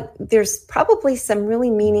feel like there's probably some really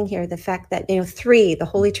meaning here. The fact that, 3, the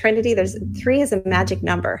Holy Trinity, 3 is a magic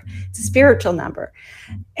number. It's a spiritual number.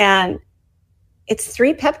 And it's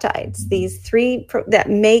 3 peptides, these 3 that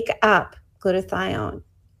make up glutathione,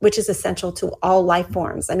 which is essential to all life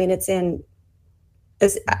forms. I mean, if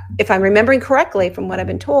I'm remembering correctly from what I've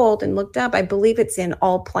been told and looked up, I believe it's in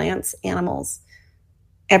all plants, animals,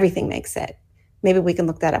 everything makes it. Maybe we can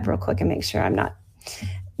look that up real quick and make sure I'm not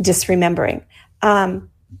disremembering.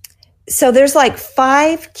 So there's like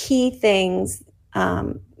 5 key things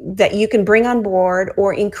that you can bring on board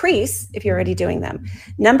or increase if you're already doing them.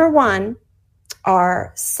 Number 1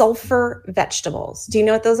 are sulfur vegetables. Do you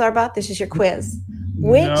know what those are, Bob? This is your quiz.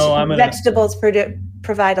 Which vegetables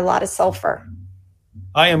provide a lot of sulfur?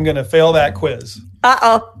 I am going to fail that quiz.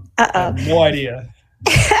 I have no idea.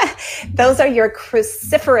 Those are your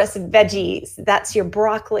cruciferous veggies. That's your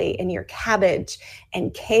broccoli and your cabbage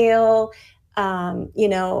and kale.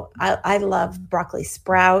 I love broccoli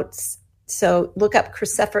sprouts. So look up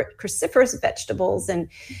cruciferous vegetables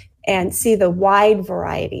and see the wide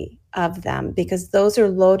variety of them, because those are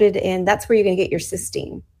loaded in. That's where you're going to get your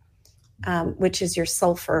cysteine, which is your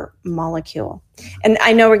sulfur molecule. And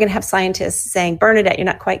I know we're going to have scientists saying, Bernadette, you're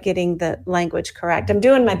not quite getting the language correct. I'm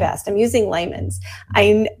doing my best. I'm using layman's.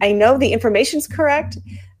 I know the information's correct.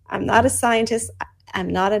 I'm not a scientist. I'm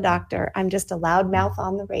not a doctor. I'm just a loud mouth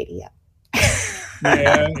on the radio.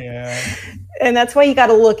 Yeah. And that's why you got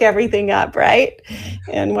to look everything up, right?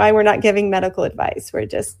 And why we're not giving medical advice. We're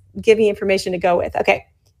just giving information to go with. Okay.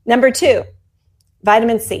 Number 2,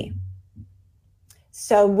 vitamin C.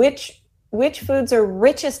 So which foods are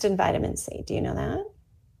richest in vitamin C? Do you know that?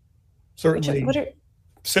 Certainly.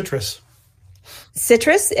 Citrus.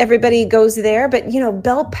 Citrus, everybody goes there. But,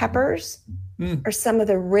 bell peppers are some of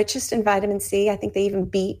the richest in vitamin C. I think they even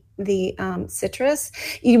beat the citrus.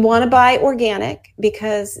 You want to buy organic,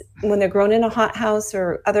 because when they're grown in a hothouse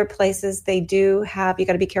or other places, they do have, you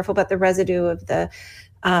got to be careful about the residue of the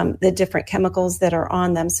different chemicals that are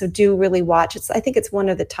on them. So do really watch. I think it's one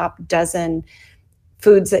of the top dozen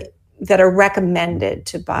foods that are recommended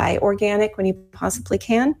to buy organic when you possibly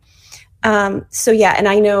can. And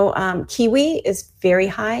I know kiwi is very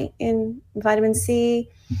high in vitamin C.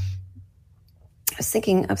 I was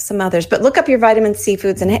thinking of some others, but look up your vitamin C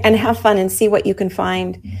foods and have fun and see what you can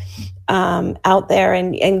find out there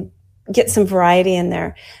and get some variety in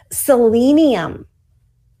there. Selenium.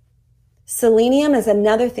 Selenium is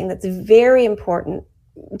another thing that's very important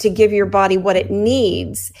to give your body what it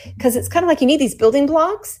needs, because it's kind of like you need these building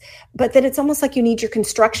blocks, but then it's almost like you need your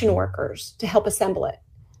construction workers to help assemble it.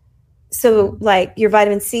 So like your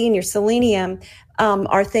vitamin C and your selenium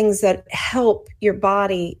are things that help your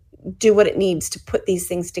body do what it needs to put these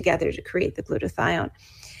things together to create the glutathione.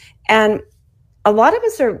 And a lot of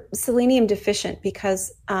us are selenium deficient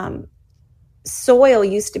because soil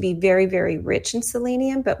used to be very, very rich in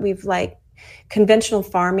selenium, but conventional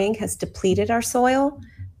farming has depleted our soil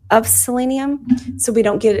of selenium. So we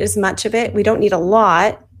don't get as much of it. We don't need a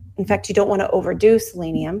lot. In fact, you don't want to overdo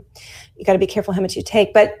selenium. You got to be careful how much you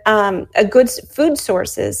take. But a good food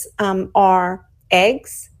sources are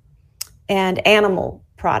eggs and animal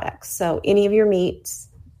products. So any of your meats,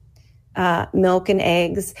 milk and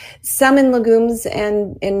eggs, some in legumes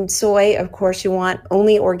and soy. Of course, you want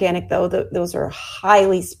only organic, though. Those are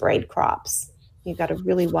highly sprayed crops. You've got to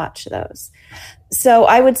really watch those. So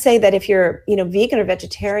I would say that if you're, vegan or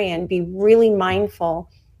vegetarian, be really mindful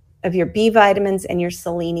of your B vitamins and your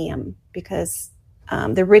selenium, because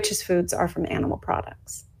the richest foods are from animal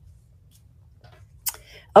products.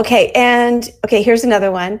 Okay, here's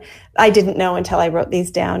another one I didn't know until I wrote these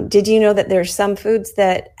down. Did you know that there's some foods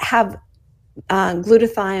that have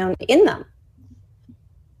glutathione in them?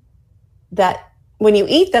 That when you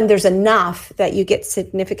eat them, there's enough that you get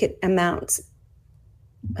significant amounts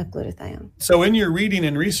of glutathione. So in your reading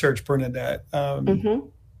and research, Bernadette, I don't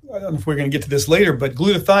know if we're going to get to this later, but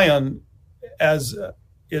glutathione as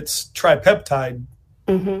its tripeptide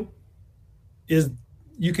is,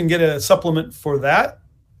 you can get a supplement for that,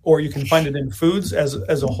 or you can find it in foods as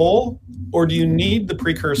a whole, or do you need the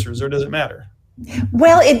precursors, or does it matter?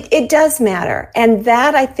 Well, it does matter. And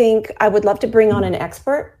that, I think I would love to bring on an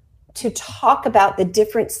expert to talk about the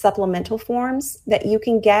different supplemental forms that you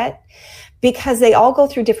can get, because they all go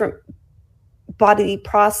through different body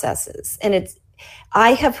processes. And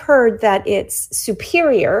I have heard that it's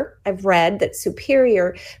superior. I've read that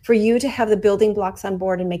superior for you to have the building blocks on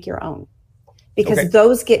board and make your own, because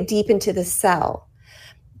those get deep into the cell.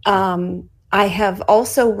 I have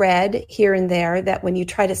also read here and there that when you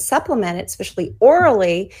try to supplement it, especially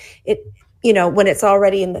orally, when it's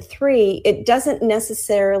already in the 3, it doesn't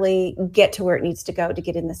necessarily get to where it needs to go to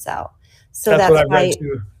get in the cell. So that's what I've read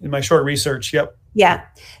too in my short research. Yep. Yeah.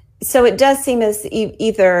 So it does seem as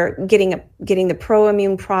either getting the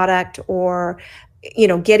ProImmune product, or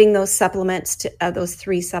getting those supplements to those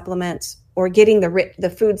 3 supplements, or getting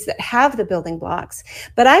the foods that have the building blocks.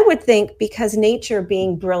 But I would think, because nature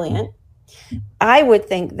being brilliant, I would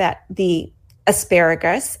think that the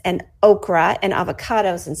asparagus and okra and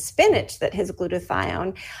avocados and spinach that has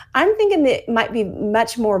glutathione, I'm thinking that it might be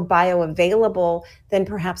much more bioavailable than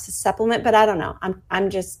perhaps a supplement, but I don't know. I'm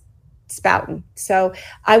just spouting. So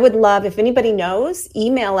I would love, if anybody knows,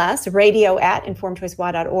 email us.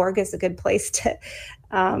 radio@informedchoicewa.org is a good place to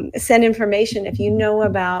send information if you know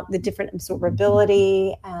about the different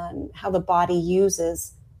absorbability and how the body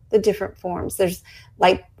uses the different forms. There's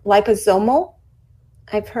liposomal,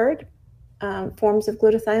 I've heard, forms of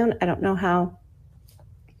glutathione. I don't know how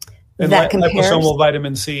that compares. Liposomal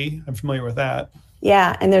vitamin C, I'm familiar with that.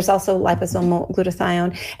 Yeah, and there's also liposomal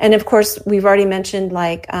glutathione. And of course, we've already mentioned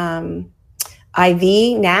IV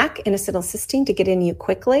NAC and acetylcysteine to get in you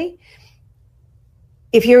quickly.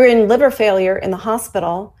 If you're in liver failure in the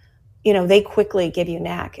hospital, they quickly give you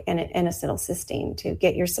NAC and acetylcysteine to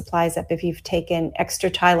get your supplies up if you've taken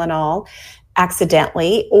extra Tylenol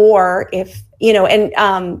accidentally, or if,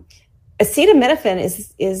 acetaminophen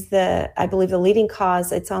is I believe the leading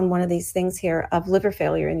cause. It's on one of these things here of liver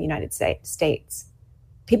failure in the United States.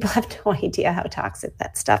 People have no idea how toxic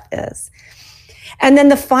that stuff is. And then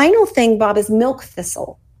the final thing, Bob, is milk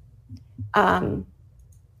thistle.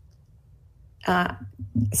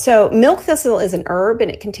 So milk thistle is an herb, and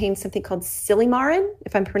it contains something called silymarin,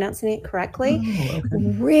 if I'm pronouncing it correctly. Oh, okay.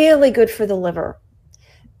 Really good for the liver.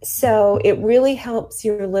 So it really helps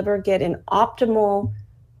your liver get in optimal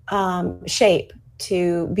shape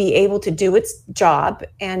to be able to do its job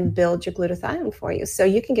and build your glutathione for you. So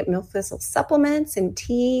you can get milk thistle supplements and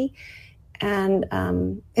tea. And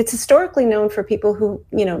it's historically known for people who,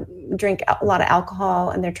 drink a lot of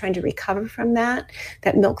alcohol and they're trying to recover from that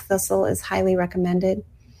milk thistle is highly recommended.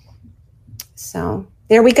 So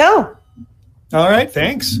there we go. All right,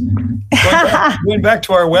 thanks. Going back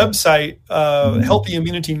to our website,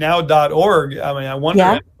 healthyimmunitynow.org. I wonder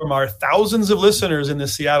if from our thousands of listeners in the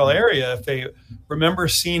Seattle area, if they remember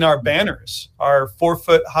seeing our banners, our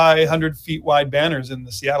 4-foot high, 100 feet wide banners in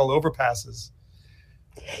the Seattle overpasses.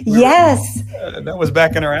 Yes. That was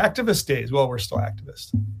back in our activist days. Well, we're still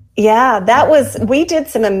activists. Yeah, we did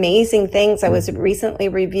some amazing things. I was recently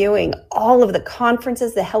reviewing all of the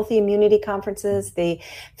conferences, the Healthy Immunity conferences, the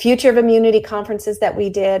Future of Immunity conferences that we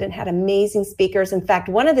did, and had amazing speakers. In fact,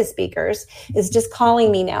 one of the speakers is just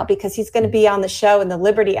calling me now because he's going to be on the show in the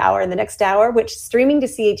Liberty Hour in the next hour, which is streaming to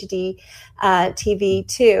CHD TV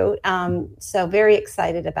too. So very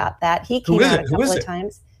excited about that. He came out a couple of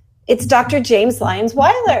times. It's Dr. James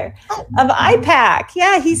Lyons-Weiler of IPAC.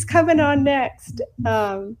 Yeah, he's coming on next.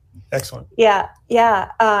 Excellent. Yeah.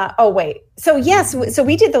 So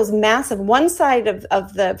we did those massive, one side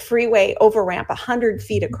of the freeway over ramp, 100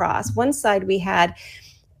 feet across. One side we had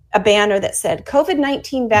a banner that said,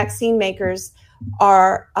 COVID-19 vaccine makers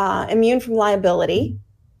are immune from liability.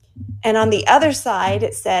 And on the other side,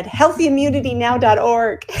 it said,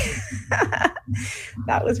 healthyimmunitynow.org.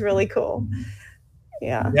 That was really cool.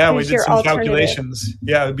 Yeah, we did some calculations.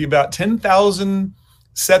 Yeah, it would be about 10,000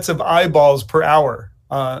 sets of eyeballs per hour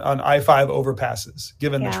on I-5 overpasses,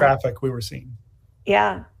 given the traffic we were seeing.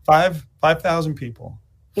 Yeah. 5,000 people.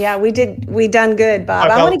 Yeah, we done good, Bob.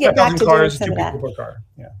 I want to get back to doing some of that. Per car.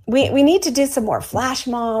 Yeah. We need to do some more flash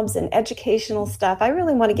mobs and educational stuff. I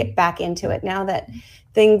really want to get back into it now that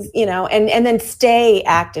things, and then stay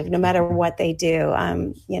active no matter what they do.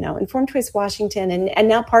 Informed Choice Washington and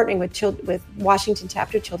now partnering with Washington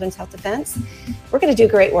Chapter Children's Health Defense. We're going to do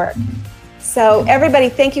great work. So everybody,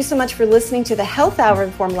 thank you so much for listening to the Health Hour of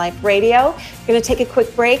Informed Life Radio. We're going to take a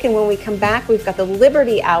quick break, and when we come back, we've got the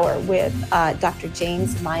Liberty Hour with Dr.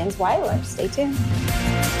 James Lyons-Weiler. Stay tuned.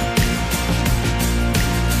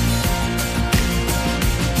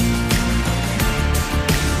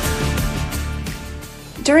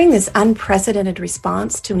 During this unprecedented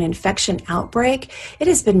response to an infection outbreak, it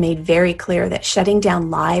has been made very clear that shutting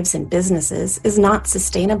down lives and businesses is not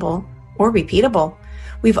sustainable or repeatable.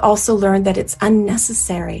 We've also learned that it's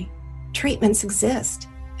unnecessary. Treatments exist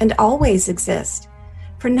and always exist.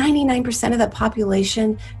 For 99% of the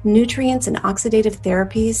population, nutrients and oxidative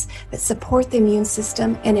therapies that support the immune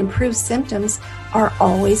system and improve symptoms are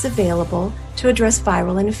always available to address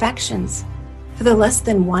viral infections. For the less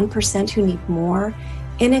than 1% who need more,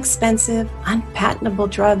 inexpensive, unpatentable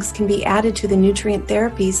drugs can be added to the nutrient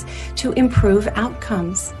therapies to improve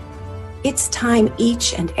outcomes. It's time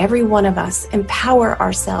each and every one of us empower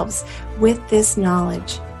ourselves with this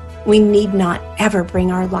knowledge. We need not ever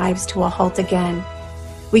bring our lives to a halt again.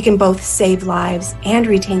 We can both save lives and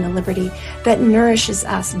retain the liberty that nourishes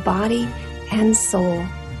us body and soul.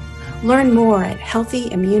 Learn more at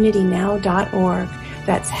healthyimmunitynow.org.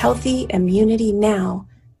 That's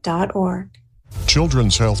healthyimmunitynow.org.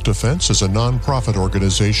 Children's Health Defense is a nonprofit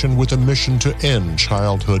organization with a mission to end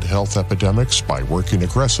childhood health epidemics by working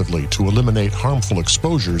aggressively to eliminate harmful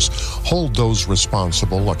exposures, hold those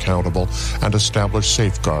responsible accountable, and establish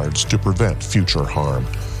safeguards to prevent future harm.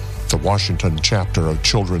 The Washington chapter of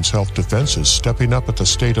Children's Health Defense is stepping up at the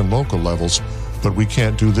state and local levels, but we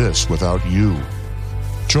can't do this without you.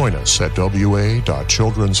 Join us at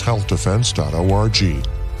wa.childrenshealthdefense.org.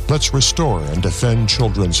 Let's restore and defend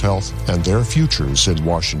children's health and their futures in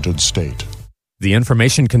Washington State. The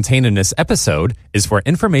information contained in this episode is for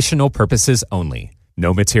informational purposes only.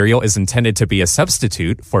 No material is intended to be a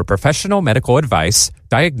substitute for professional medical advice,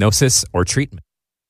 diagnosis, or treatment.